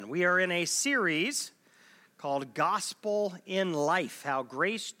We are in a series called Gospel in Life, How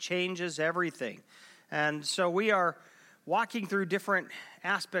Grace Changes Everything. And so we are walking through different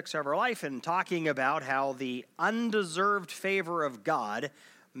aspects of our life and talking about how the undeserved favor of God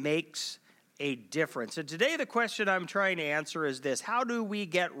makes a difference. And today the question I'm trying to answer is this: how do we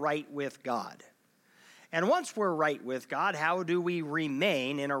get right with God? And once we're right with God, how do we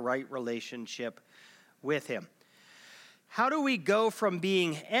remain in a right relationship with Him? How do we go from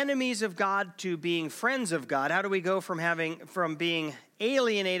being enemies of God to being friends of God? How do we go from being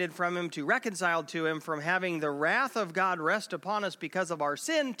alienated from Him to reconciled to Him, from having the wrath of God rest upon us because of our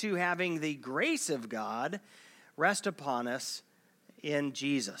sin to having the grace of God rest upon us in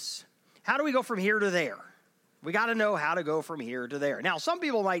Jesus? How do we go from here to there? We got to know how to go from here to there. Now, some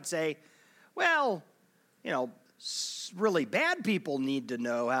people might say, well, really bad people need to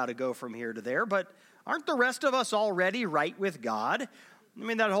know how to go from here to there, but aren't the rest of us already right with God? I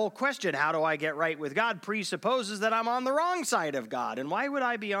mean, that whole question, how do I get right with God, presupposes that I'm on the wrong side of God. And why would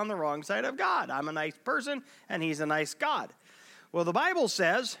I be on the wrong side of God? I'm a nice person, and He's a nice God. Well, the Bible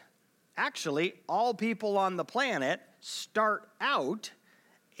says, actually, all people on the planet start out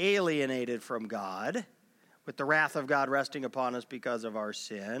alienated from God, with the wrath of God resting upon us because of our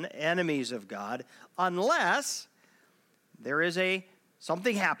sin, enemies of God, unless there is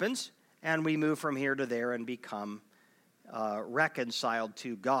something happens, and we move from here to there and become reconciled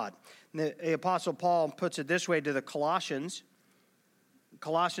to God. The Apostle Paul puts it this way to the Colossians.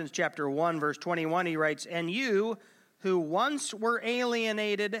 Colossians chapter 1, verse 21, he writes, "And you who once were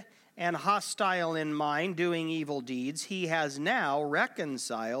alienated and hostile in mind, doing evil deeds, He has now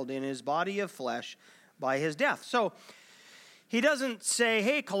reconciled in His body of flesh by His death." So he doesn't say,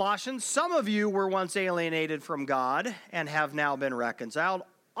 hey, Colossians, some of you were once alienated from God and have now been reconciled.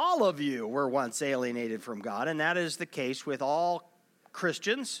 All of you were once alienated from God, and that is the case with all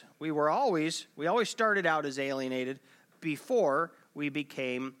Christians. We always started out as alienated before we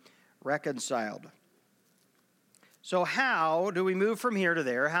became reconciled. So how do we move from here to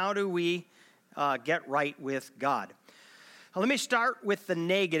there? How do we get right with God? Now, let me start with the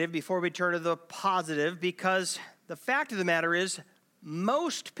negative before we turn to the positive, because the fact of the matter is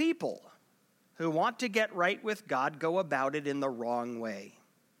most people who want to get right with God go about it in the wrong way.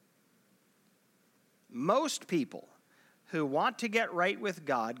 Most people who want to get right with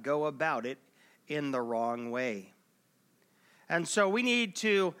God go about it in the wrong way. And so we need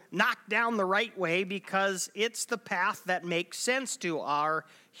to knock down the right way, because it's the path that makes sense to our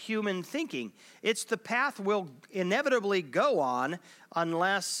human thinking. It's the path we'll inevitably go on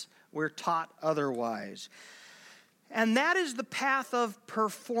unless we're taught otherwise. And that is the path of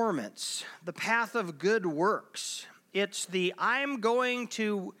performance, the path of good works. It's I'm going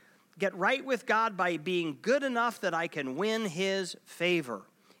to get right with God by being good enough that I can win His favor.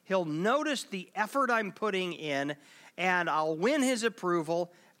 He'll notice the effort I'm putting in, and I'll win His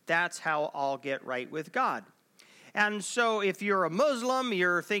approval. That's how I'll get right with God. And so if you're a Muslim,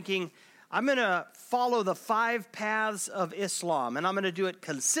 you're thinking, I'm going to follow the 5 paths of Islam, and I'm going to do it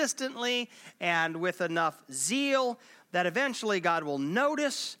consistently and with enough zeal that eventually God will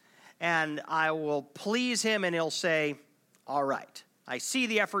notice, and I will please Him, and He'll say, all right, I see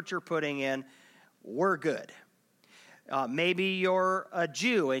the effort you're putting in. We're good. Maybe you're a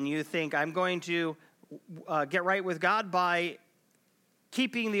Jew and you think, I'm going to get right with God by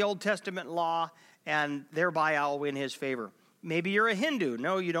keeping the Old Testament law, and thereby I'll win His favor. Maybe you're a Hindu.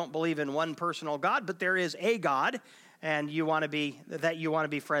 No, you don't believe in one personal God, but there is a God, and you want to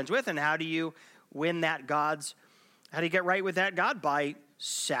be friends with. And how do you win that how do you get right with that God? By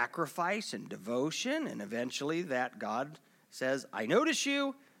sacrifice and devotion, and eventually that God says, I notice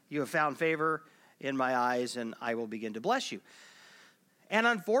you, you have found favor in my eyes, and I will begin to bless you. And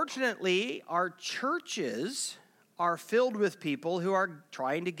unfortunately, our churches are filled with people who are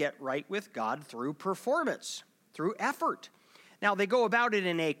trying to get right with God through performance, through effort. Now, they go about it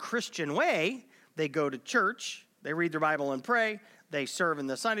in a Christian way. They go to church, they read their Bible and pray, they serve in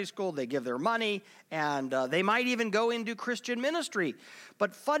the Sunday school, they give their money, and they might even go into Christian ministry.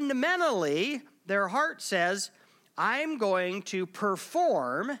 But fundamentally, their heart says, I'm going to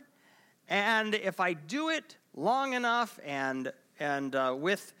perform, and if I do it long enough and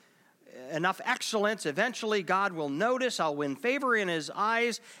with enough excellence, eventually God will notice, I'll win favor in His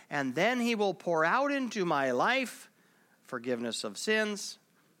eyes, and then He will pour out into my life forgiveness of sins,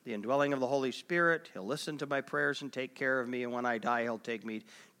 the indwelling of the Holy Spirit. He'll listen to my prayers and take care of me, and when I die, He'll take me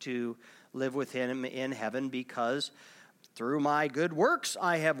to live with Him in heaven, because through my good works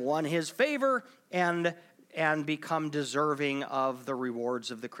I have won His favor and become deserving of the rewards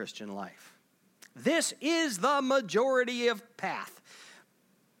of the Christian life. This is the majority of path.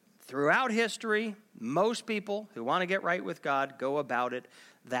 Throughout history, most people who want to get right with God go about it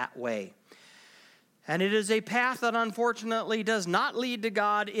that way. And it is a path that unfortunately does not lead to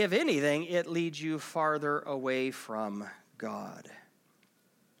God. If anything, it leads you farther away from God.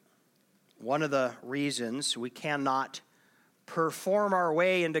 One of the reasons we cannot perform our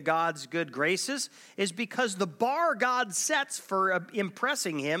way into God's good graces is because the bar God sets for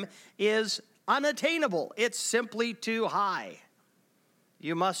impressing him is unattainable. It's simply too high.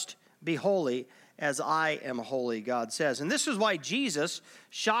 You must be holy as I am holy, God says. And this is why Jesus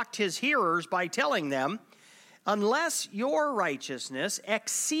shocked his hearers by telling them, unless your righteousness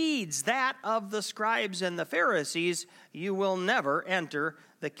exceeds that of the scribes and the Pharisees, you will never enter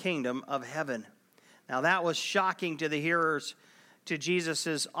the kingdom of heaven. Now that was shocking to the hearers, to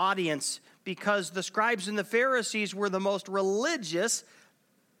Jesus' audience, because the scribes and the Pharisees were the most religious,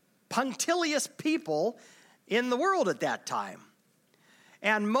 punctilious people in the world at that time.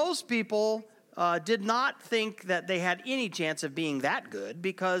 And most people did not think that they had any chance of being that good,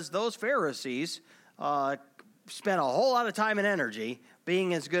 because those Pharisees spent a whole lot of time and energy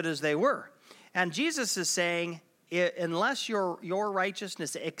being as good as they were. And Jesus is saying, unless your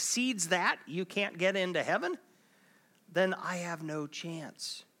righteousness exceeds that, you can't get into heaven, then I have no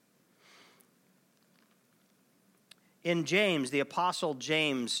chance. In James, the Apostle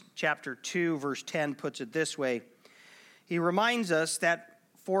James, chapter 2, verse 10, puts it this way. He reminds us that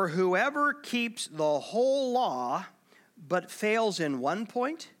for whoever keeps the whole law but fails in one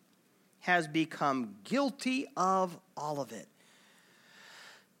point has become guilty of all of it.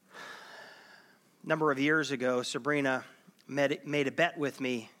 A number of years ago, Sabrina made a bet with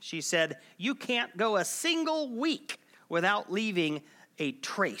me. She said, you can't go a single week without leaving a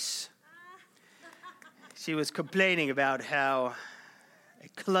trace. She was complaining about how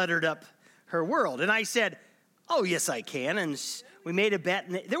it cluttered up her world. And I said, oh, yes, I can. And we made a bet,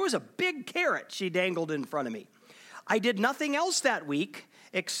 and there was a big carrot she dangled in front of me. I did nothing else that week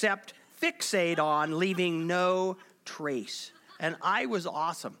except fixate on leaving no trace. And I was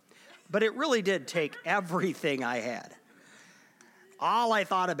awesome. But it really did take everything I had. All I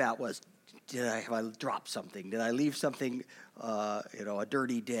thought about was, have I dropped something? Did I leave something, a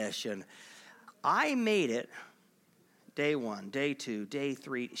dirty dish? And I made it day 1, day 2, day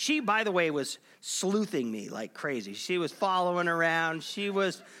 3. She, by the way, was sleuthing me like crazy. She was following around. She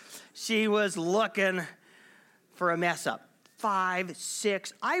was looking for a mess up. 5,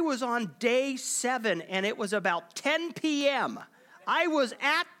 6. I was on day 7, and it was about 10 p.m. I was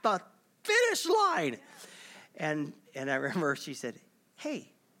at the finish line. And I remember she said,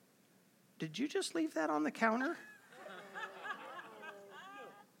 hey, did you just leave that on the counter?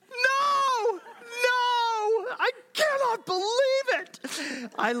 No, I cannot believe it.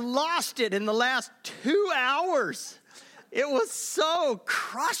 I lost it in the last 2 hours. It was so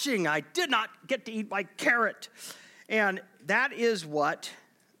crushing. I did not get to eat my carrot. And that is what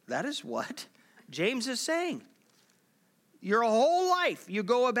James is saying. Your whole life, you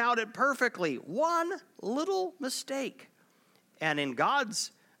go about it perfectly. One little mistake. And in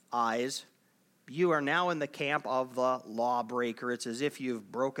God's eyes, you are now in the camp of the lawbreaker. It's as if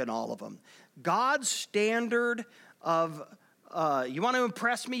you've broken all of them. God's standard of, you want to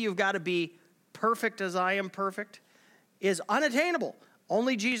impress me, you've got to be perfect as I am perfect, is unattainable.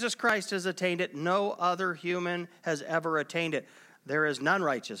 Only Jesus Christ has attained it. No other human has ever attained it. There is none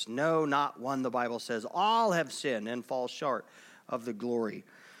righteous. No, not one, the Bible says. All have sinned and fall short of the glory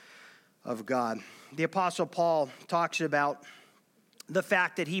of God. The Apostle Paul talks about the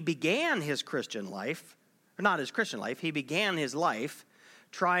fact that he began his Christian life, or not his Christian life, he began his life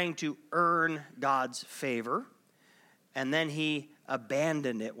trying to earn God's favor, and then he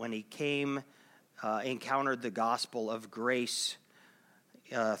abandoned it when he encountered the gospel of grace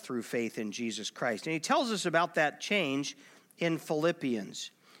through faith in Jesus Christ. And he tells us about that change in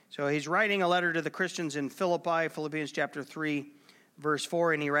Philippians. So he's writing a letter to the Christians in Philippi, Philippians chapter 3, verse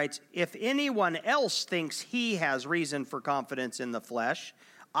 4, and he writes, if anyone else thinks he has reason for confidence in the flesh,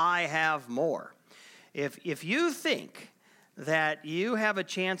 I have more. If you think that you have a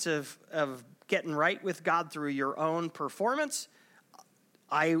chance of getting right with God through your own performance,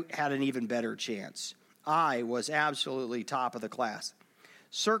 I had an even better chance. I was absolutely top of the class.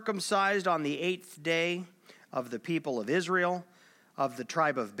 Circumcised on the 8th day of the people of Israel, of the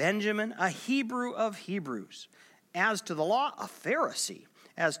tribe of Benjamin, a Hebrew of Hebrews. As to the law, a Pharisee.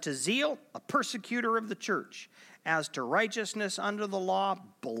 As to zeal, a persecutor of the church. As to righteousness under the law,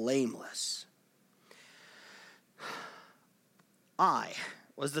 blameless. I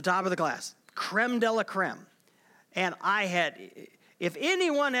was the top of the class, creme de la creme. And if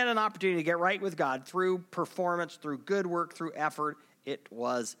anyone had an opportunity to get right with God through performance, through good work, through effort, it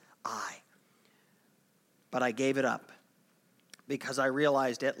was But I gave it up because I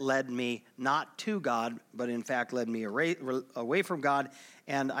realized it led me not to God, but in fact led me away from God.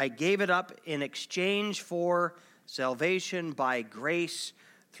 And I gave it up in exchange for salvation by grace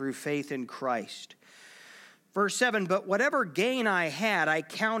through faith in Christ. Verse 7, but whatever gain I had, I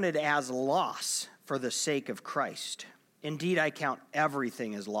counted as loss for the sake of Christ. Indeed, I count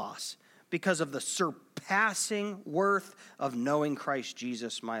everything as loss because of the surpassing worth of knowing Christ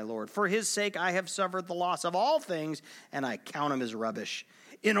Jesus my Lord. For his sake I have suffered the loss of all things, and I count them as rubbish,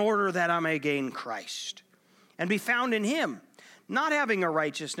 in order that I may gain Christ and be found in him, not having a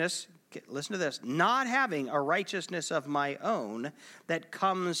righteousness, listen to this, not having a righteousness of my own that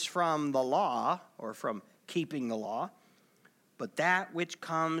comes from the law, or from keeping the law, but that which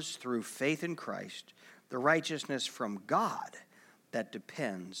comes through faith in Christ, the righteousness from God that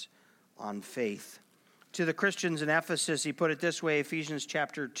depends on faith. To the Christians in Ephesus, he put it this way, Ephesians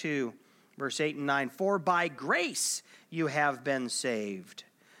chapter 2, verse 8 and 9, for by grace you have been saved.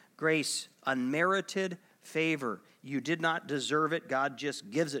 Grace, unmerited favor. You did not deserve it. God just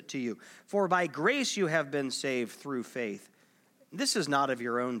gives it to you. For by grace you have been saved through faith. This is not of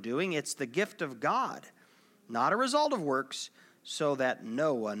your own doing. It's the gift of God, not a result of works, so that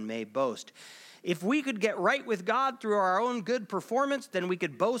no one may boast. If we could get right with God through our own good performance, then we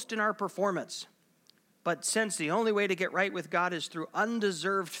could boast in our performance. But since the only way to get right with God is through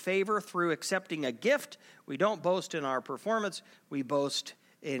undeserved favor, through accepting a gift, we don't boast in our performance. We boast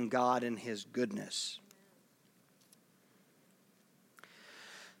in God and his goodness.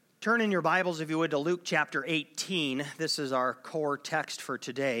 Turn in your Bibles, if you would, to Luke chapter 18. This is our core text for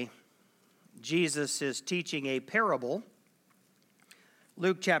today. Jesus is teaching a parable.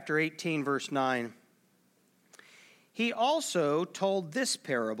 Luke chapter 18, verse 9. He also told this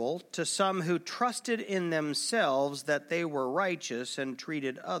parable to some who trusted in themselves that they were righteous and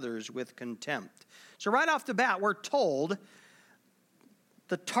treated others with contempt. So right off the bat, we're told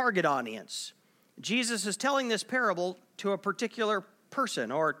the target audience. Jesus is telling this parable to a particular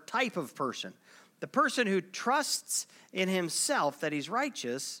person or type of person. The person who trusts in himself that he's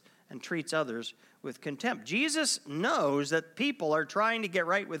righteous and treats others with contempt. Jesus knows that people are trying to get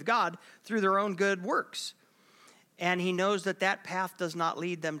right with God through their own good works. And he knows that that path does not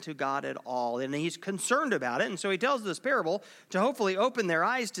lead them to God at all. And he's concerned about it. And so he tells this parable to hopefully open their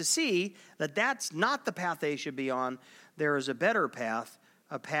eyes to see that that's not the path they should be on. There is a better path,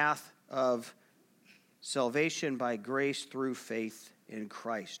 a path of salvation by grace through faith in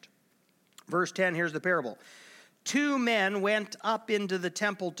Christ. Verse 10, here's the parable. 2 men went up into the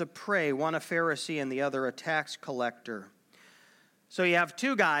temple to pray, one a Pharisee and the other a tax collector. So you have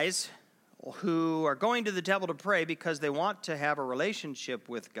 2 guys who are going to the temple to pray because they want to have a relationship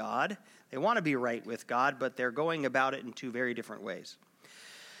with God. They want to be right with God, but they're going about it in 2 very different ways.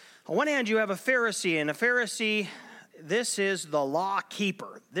 On one hand, you have a Pharisee, and a Pharisee, this is the law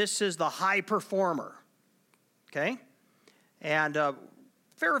keeper. This is the high performer, okay? And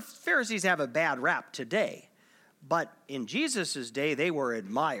Pharisees have a bad rap today. But in Jesus' day, they were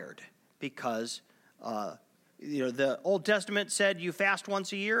admired because, the Old Testament said you fast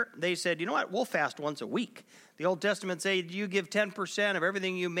once a year. They said, you know what, we'll fast once a week. The Old Testament said you give 10% of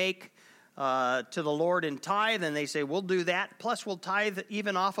everything you make to the Lord in tithe. And they say, we'll do that. Plus, we'll tithe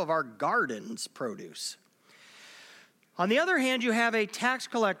even off of our garden's produce. On the other hand, you have a tax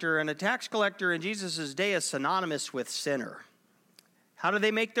collector. And a tax collector in Jesus' day is synonymous with sinner. How do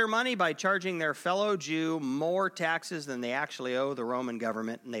they make their money? By charging their fellow Jew more taxes than they actually owe the Roman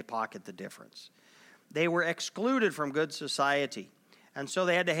government, and they pocket the difference. They were excluded from good society, and so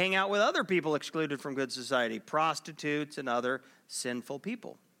they had to hang out with other people excluded from good society, prostitutes and other sinful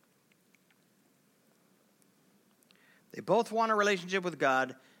people. They both want a relationship with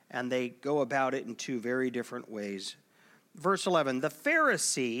God, and they go about it in 2 very different ways. Verse 11, the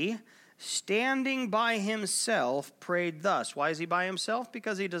Pharisee, standing by himself, prayed thus. Why is he by himself?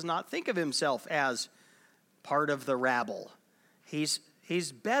 Because he does not think of himself as part of the rabble. He's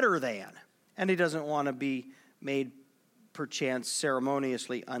better than, and he doesn't want to be made perchance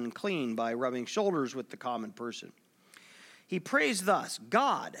ceremoniously unclean by rubbing shoulders with the common person. He prays thus,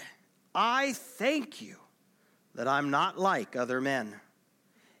 God, I thank you that I'm not like other men,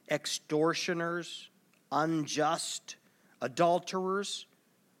 extortioners, unjust, adulterers,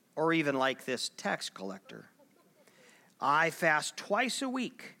 or even like this tax collector. I fast twice a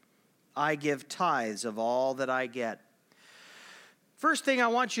week. I give tithes of all that I get. First thing I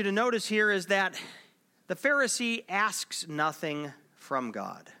want you to notice here is that the Pharisee asks nothing from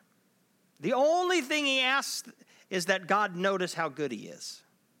God. The only thing he asks is that God notice how good he is.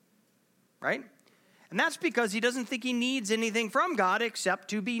 Right? And that's because he doesn't think he needs anything from God except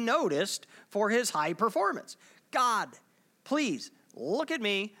to be noticed for his high performance. God, please look at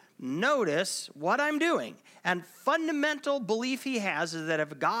me, notice what I'm doing. And fundamental belief he has is that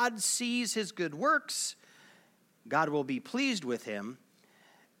if God sees his good works, God will be pleased with him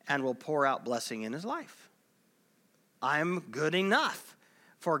and will pour out blessing in his life. I'm good enough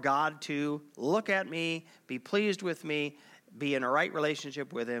for God to look at me, be pleased with me, be in a right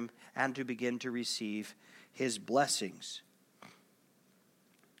relationship with him, and to begin to receive his blessings.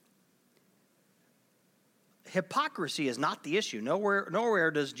 Hypocrisy is not the issue.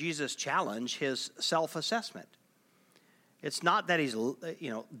 Nowhere does Jesus challenge his self-assessment. It's not that he's,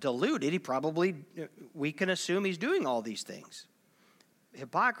 deluded. We can assume he's doing all these things.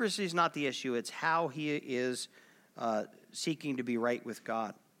 Hypocrisy is not the issue. It's how he is seeking to be right with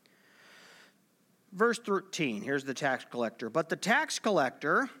God. Verse 13, here's the tax collector. But the tax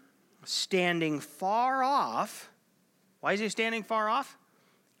collector, standing far off, why is he standing far off?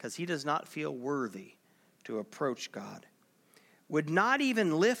 Because he does not feel worthy to approach God, would not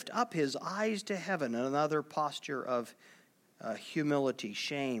even lift up his eyes to heaven, another posture of humility,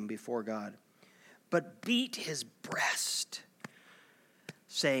 shame before God, but beat his breast,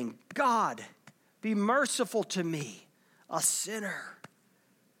 saying, God, be merciful to me, a sinner.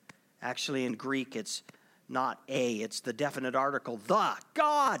 Actually, in Greek, it's not a, it's the definite article, the.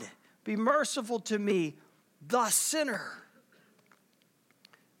 God, be merciful to me, the sinner.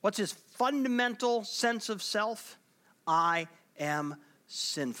 What's his fundamental sense of self? I am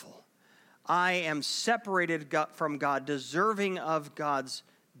sinful. I am separated from God, deserving of God's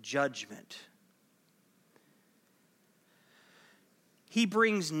judgment. He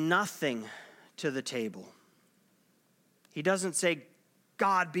brings nothing to the table. He doesn't say,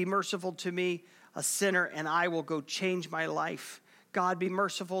 God, be merciful to me, a sinner, and I will go change my life. God, be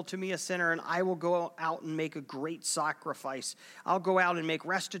merciful to me, a sinner, and I will go out and make a great sacrifice. I'll go out and make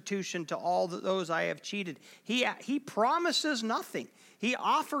restitution to all those I have cheated. He promises nothing. He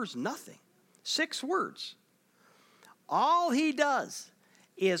offers nothing. 6 words. All he does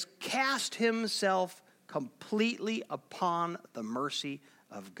is cast himself completely upon the mercy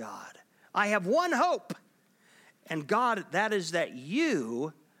of God. I have one hope, and God, that is that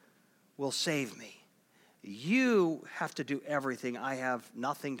you will save me. You have to do everything. I have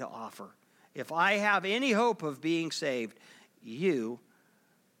nothing to offer. If I have any hope of being saved, you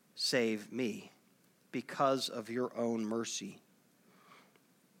save me because of your own mercy.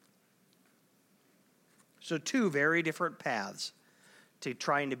 So 2 very different paths to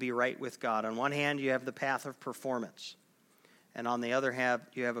trying to be right with God. On one hand, you have the path of performance. And on the other hand,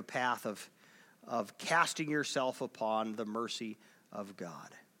 you have a path of casting yourself upon the mercy of God.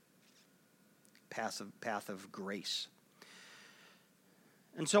 Path of grace.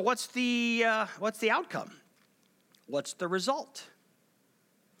 And so what's the outcome? What's the result?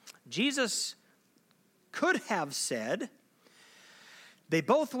 Jesus could have said, they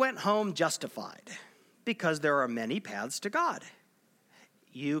both went home justified, because there are many paths to God.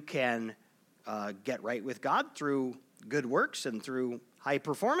 You can get right with God through good works and through high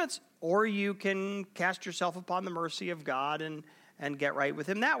performance, or you can cast yourself upon the mercy of God and get right with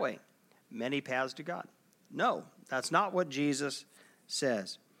him that way. Many paths to God. No, that's not what Jesus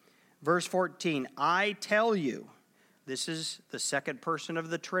says. Verse 14, I tell you, this is the second person of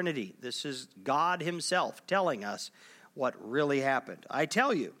the Trinity. This is God himself telling us what really happened. I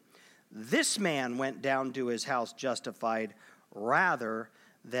tell you, this man went down to his house justified rather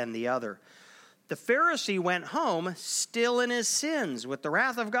than the other. The Pharisee went home still in his sins, with the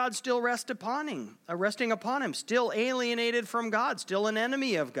wrath of God still resting upon him, still alienated from God, still an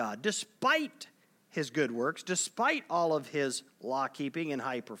enemy of God, despite his good works, despite all of his law-keeping and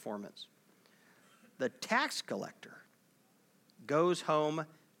high performance. The tax collector goes home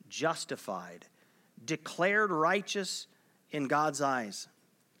justified, declared righteous in God's eyes.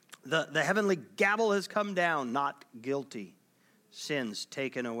 The heavenly gavel has come down, not guilty, sins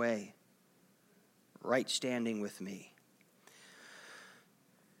taken away. Right standing with me.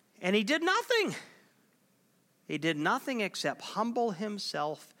 And he did nothing. He did nothing except humble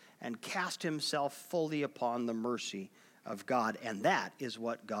himself and cast himself fully upon the mercy of God. And that is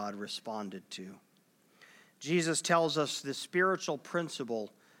what God responded to. Jesus tells us the spiritual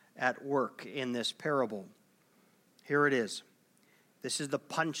principle at work in this parable. Here it is. This is the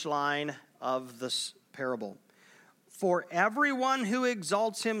punchline of this parable. For everyone who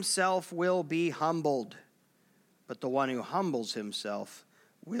exalts himself will be humbled, but the one who humbles himself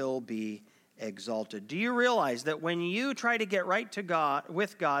will be exalted. Do you realize that when you try to get right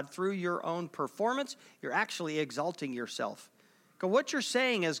with God through your own performance, you're actually exalting yourself? What you're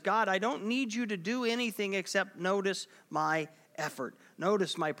saying is, God, I don't need you to do anything except notice my effort.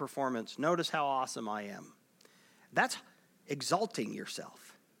 Notice my performance. Notice how awesome I am. That's exalting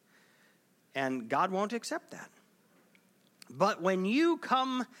yourself. And God won't accept that. But when you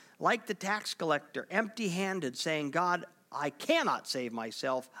come like the tax collector, empty-handed, saying, God, I cannot save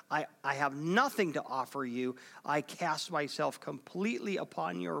myself. I have nothing to offer you. I cast myself completely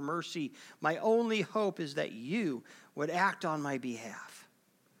upon your mercy. My only hope is that you would act on my behalf.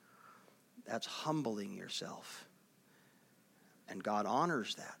 That's humbling yourself. And God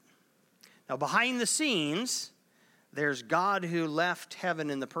honors that. Now, behind the scenes, there's God who left heaven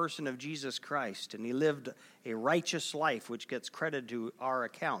in the person of Jesus Christ, and he lived a righteous life which gets credited to our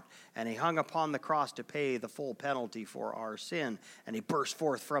account, and he hung upon the cross to pay the full penalty for our sin, and he burst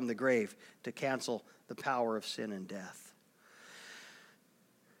forth from the grave to cancel the power of sin and death.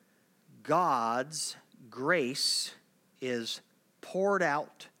 God's grace is poured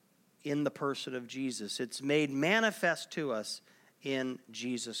out in the person of Jesus. It's made manifest to us in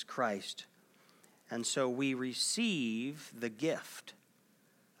Jesus Christ. And so we receive the gift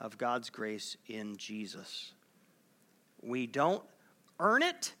of God's grace in Jesus. We don't earn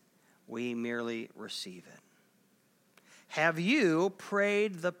it, we merely receive it. Have you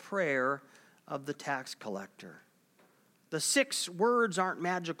prayed the prayer of the tax collector? The 6 words aren't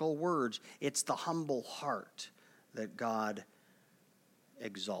magical words. It's the humble heart that God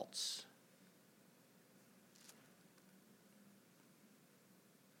exalts.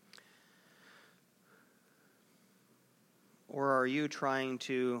 Or are you trying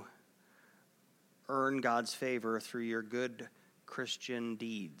to earn God's favor through your good Christian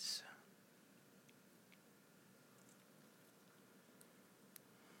deeds?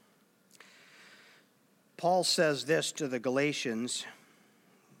 Paul says this to the Galatians,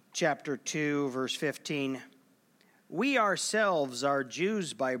 chapter 2, verse 15. We ourselves are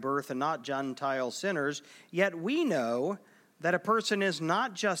Jews by birth and not Gentile sinners, yet we know that a person is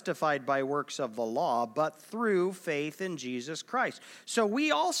not justified by works of the law, but through faith in Jesus Christ. So we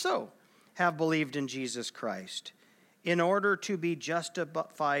also have believed in Jesus Christ in order to be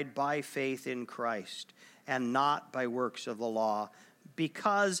justified by faith in Christ and not by works of the law,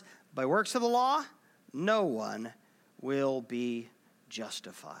 because by works of the law, no one will be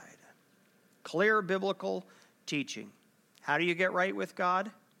justified. Clear biblical teaching. How do you get right with God?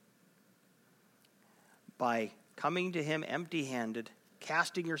 By coming to him empty-handed,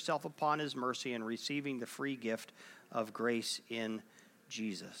 casting yourself upon his mercy, and receiving the free gift of grace in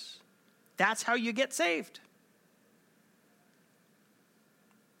Jesus. That's how you get saved.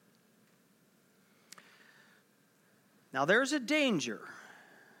 Now, there's a danger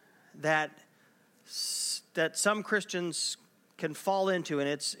that some Christians can fall into, and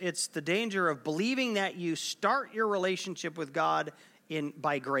it's the danger of believing that you start your relationship with God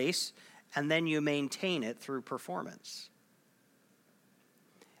by grace, and then you maintain it through performance.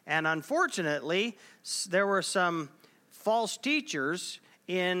 And unfortunately, there were some false teachers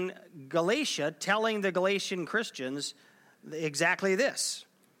in Galatia telling the Galatian Christians exactly this.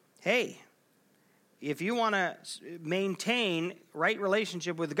 Hey, if you want to maintain right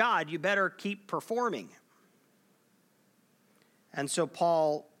relationship with God, you better keep performing. And so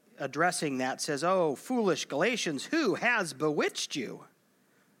Paul, addressing that, says, "Oh, foolish Galatians, who has bewitched you?"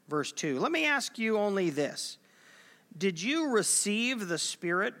 Verse 2, let me ask you only this. Did you receive the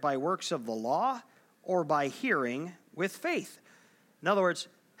Spirit by works of the law or by hearing with faith? In other words,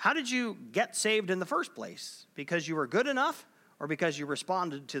 how did you get saved in the first place? Because you were good enough or because you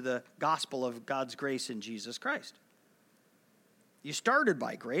responded to the gospel of God's grace in Jesus Christ? You started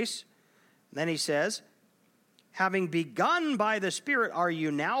by grace. Then he says, having begun by the Spirit, are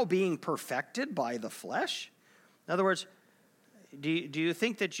you now being perfected by the flesh? In other words, do you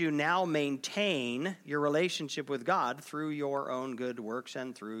think that you now maintain your relationship with God through your own good works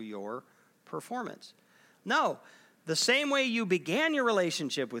and through your performance? No. The same way you began your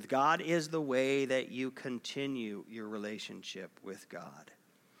relationship with God is the way that you continue your relationship with God.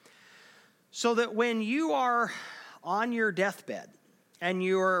 So that when you are on your deathbed and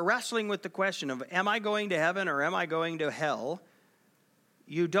you are wrestling with the question of, am I going to heaven or am I going to hell?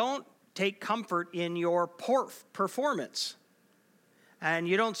 You don't take comfort in your performance. And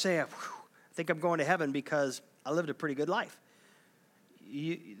you don't say, I think I'm going to heaven because I lived a pretty good life.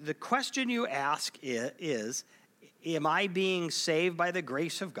 The question you ask is, am I being saved by the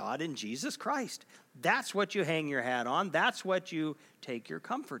grace of God in Jesus Christ? That's what you hang your hat on. That's what you take your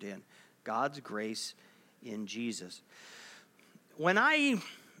comfort in. God's grace in Jesus. When I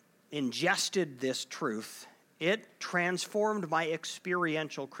ingested this truth, it transformed my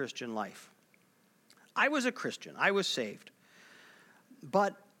experiential Christian life. I was a Christian. I was saved.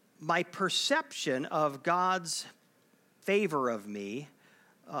 But my perception of God's favor of me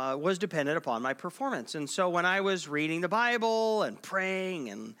was dependent upon my performance. And so when I was reading the Bible and praying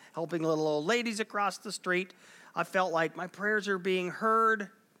and helping little old ladies across the street, I felt like my prayers are being heard.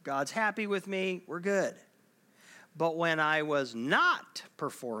 God's happy with me. We're good. But when I was not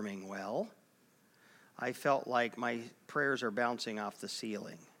performing well, I felt like my prayers are bouncing off the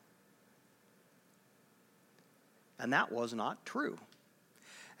ceiling. And that was not true.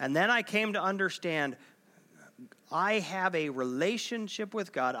 And then I came to understand I have a relationship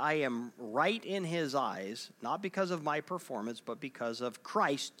with God. I am right in His eyes, not because of my performance, but because of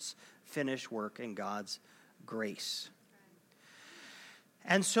Christ's finished work and God's grace.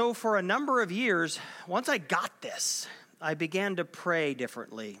 And so for a number of years, once I got this, I began to pray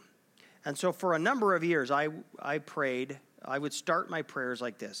differently. And so for a number of years, I prayed. I would start my prayers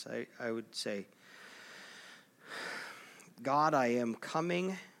like this. I would say, God, I am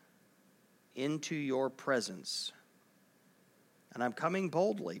coming into your presence. And I'm coming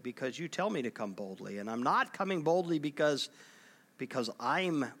boldly because you tell me to come boldly. And I'm not coming boldly because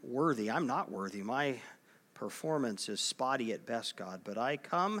I'm worthy. I'm not worthy. My performance is spotty at best, God. But I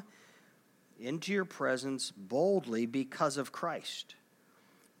come into your presence boldly because of Christ.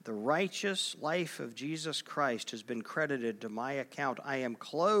 The righteous life of Jesus Christ has been credited to my account. I am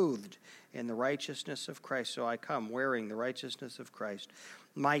clothed in the righteousness of Christ, so I come wearing the righteousness of Christ.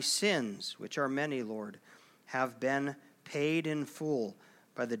 My sins, which are many, Lord, have been paid in full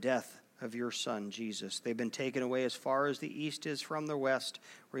by the death of your Son, Jesus. They've been taken away as far as the east is from the west,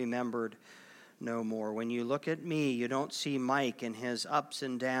 remembered no more. When you look at me, you don't see Mike and his ups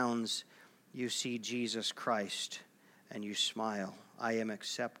and downs. You see Jesus Christ, and you smile. I am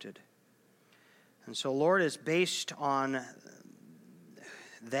accepted. And so, Lord, it's based on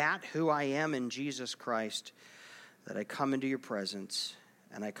that, who I am in Jesus Christ, that I come into your presence,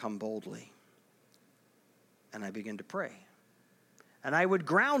 and I come boldly. And I begin to pray. And I would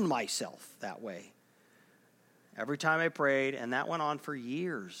ground myself that way every time I prayed, and that went on for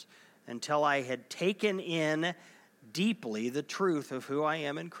years until I had taken in deeply the truth of who I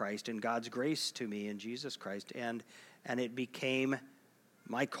am in Christ and God's grace to me in Jesus Christ, and it became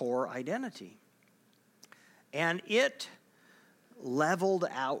my core identity. And it leveled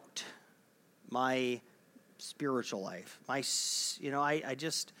out my spiritual life. I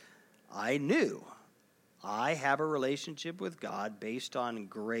knew I have a relationship with God based on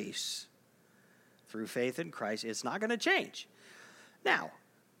grace through faith in Christ. It's not going to change. Now,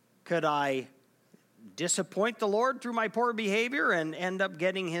 could I disappoint the Lord through my poor behavior and end up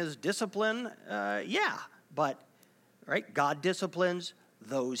getting his discipline? Yeah, but right, God disciplines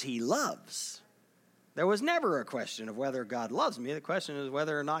those he loves. There was never a question of whether God loves me. The question is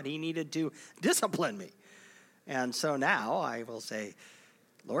whether or not he needed to discipline me. And so now I will say,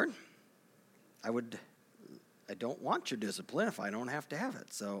 Lord, I don't want your discipline if I don't have to have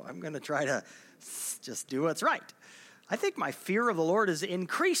it. So I'm going to try to just do what's right. I think my fear of the Lord has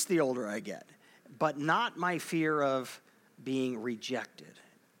increased the older I get, but not my fear of being rejected.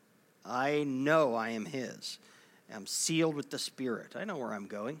 I know I am his. I'm sealed with the Spirit. I know where I'm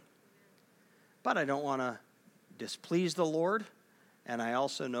going. But I don't want to displease the Lord. And I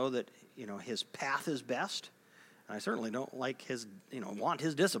also know that, his path is best. And I certainly don't like want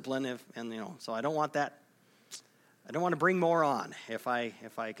his discipline so I don't want that. I don't want to bring more on if I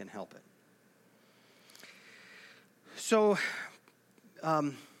can help it. So,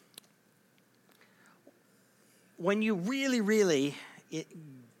 when you really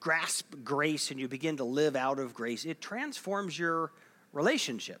grasp grace and you begin to live out of grace, it transforms your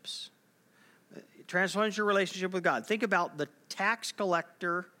relationships. It transforms your relationship with God. Think about the tax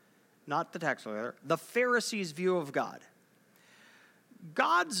collector, not the tax collector, the Pharisees' view of God.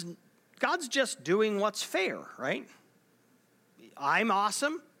 God's just doing what's fair, right? I'm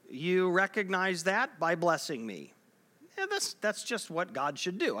awesome. You recognize that by blessing me. Yeah, that's just what God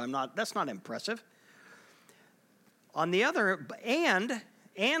should do. That's not impressive. On the other,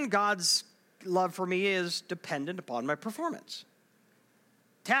 and God's love for me is dependent upon my performance.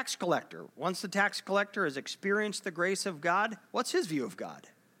 Tax collector. Once the tax collector has experienced the grace of God, what's his view of God?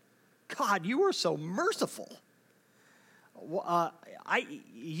 God, you are so merciful.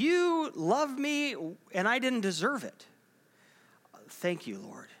 You love me, and I didn't deserve it. Thank you,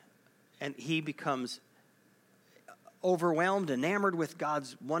 Lord. And he becomes overwhelmed, enamored with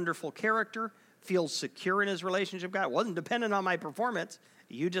God's wonderful character, feels secure in his relationship with God. It wasn't dependent on my performance.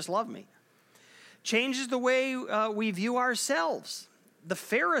 You just love me. Changes the way we view ourselves. The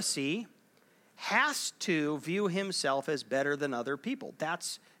Pharisee has to view himself as better than other people.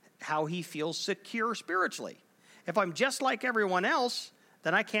 That's how he feels secure spiritually. If I'm just like everyone else,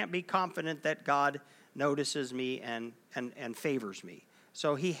 then I can't be confident that God notices me and favors me.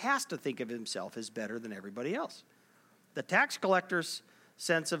 So he has to think of himself as better than everybody else. The tax collector's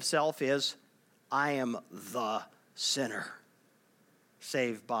sense of self is, I am the sinner,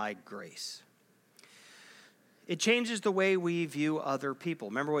 saved by grace. It changes the way we view other people.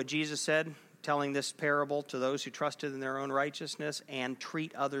 Remember what Jesus said, telling this parable to those who trusted in their own righteousness and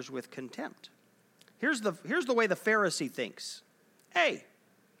treat others with contempt. Here's the way the Pharisee thinks. Hey,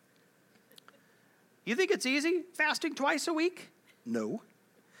 you think it's easy fasting twice a week? No.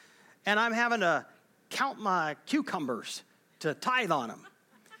 And I'm having to count my cucumbers to tithe on them.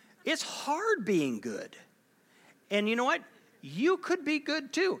 It's hard being good. And you know what? You could be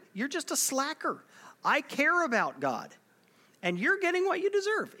good too. You're just a slacker. I care about God. And you're getting what you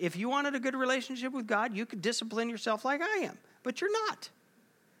deserve. If you wanted a good relationship with God, you could discipline yourself like I am. But you're not.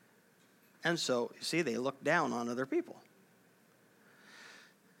 And so, you see, they look down on other people.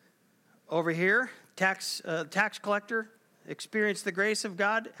 Over here, tax collector, experience the grace of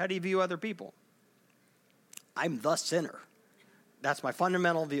God. How do you view other people? I'm the sinner. That's my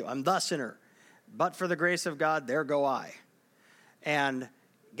fundamental view. I'm the sinner. But for the grace of God, there go I. And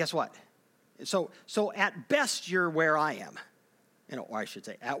guess what? So at best, you're where I am. Or I should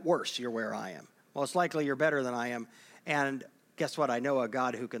say, at worst, you're where I am. Most likely, you're better than I am. And guess what? I know a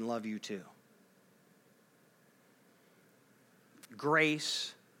God who can love you too.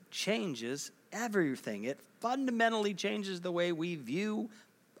 Grace changes everything. It fundamentally changes the way we view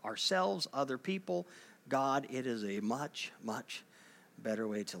ourselves, other people, God. It is a much, much better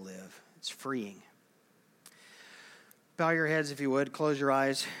way to live. It's freeing. Bow your heads if you would. Close your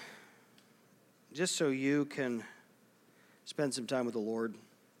eyes. Just so you can spend some time with the Lord.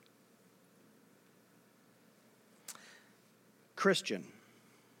 Christian,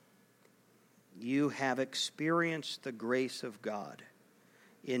 you have experienced the grace of God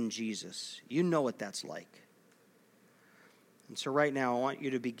in Jesus. You know what that's like. And so right now, I want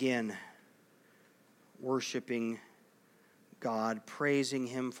you to begin worshiping God, praising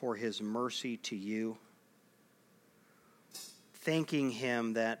him for his mercy to you, thanking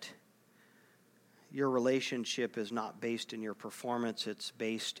him that your relationship is not based in your performance, it's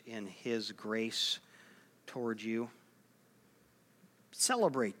based in his grace toward you.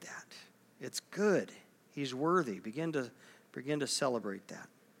 Celebrate that. It's good. He's worthy. Begin to celebrate that.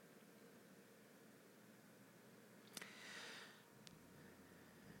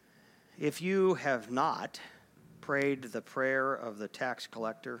 If you have not prayed the prayer of the tax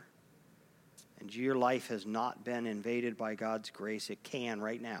collector and your life has not been invaded by God's grace, it can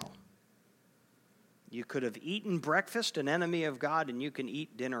right now. You could have eaten breakfast, an enemy of God, and you can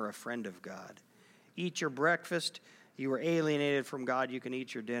eat dinner, a friend of God. Eat your breakfast, you were alienated from God. You can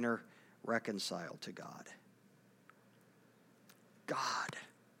eat your dinner, reconciled to God. God,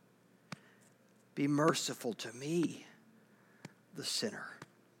 be merciful to me, the sinner.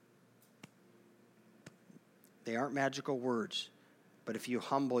 They aren't magical words, but if you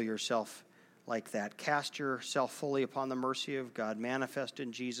humble yourself like that, cast yourself fully upon the mercy of God, manifest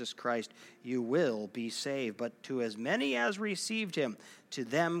in Jesus Christ, you will be saved. But to as many as received him, to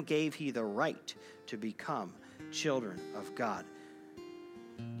them gave he the right to become children of God.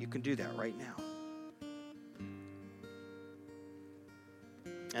 You can do that right now.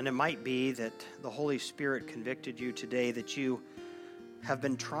 And it might be that the Holy Spirit convicted you today that you have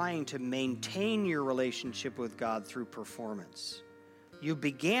been trying to maintain your relationship with God through performance. You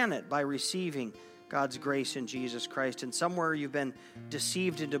began it by receiving God's grace in Jesus Christ, and somewhere you've been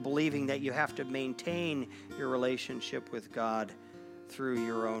deceived into believing that you have to maintain your relationship with God through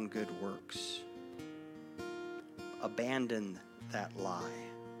your own good works. Abandon that lie.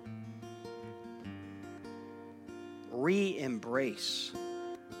 Re-embrace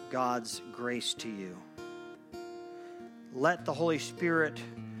God's grace to you. Let the Holy Spirit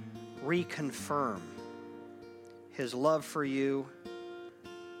reconfirm his love for you,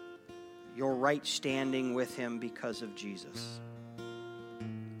 your right standing with him because of Jesus.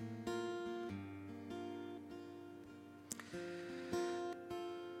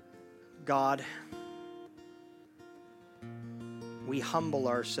 God, we humble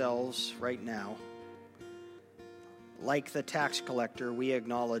ourselves right now. Like the tax collector, we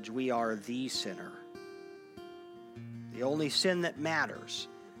acknowledge we are the sinner. The only sin that matters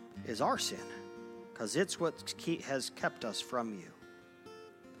is our sin, because it's what has kept us from you.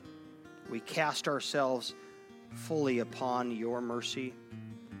 We cast ourselves fully upon your mercy.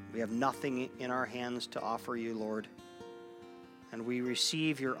 We have nothing in our hands to offer you, Lord. And we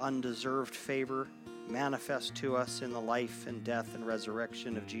receive your undeserved favor manifest to us in the life and death and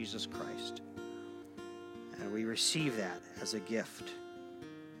resurrection of Jesus Christ. And And we receive that as a gift.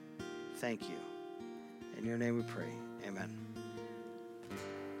 Thank you. In your name we pray. Amen.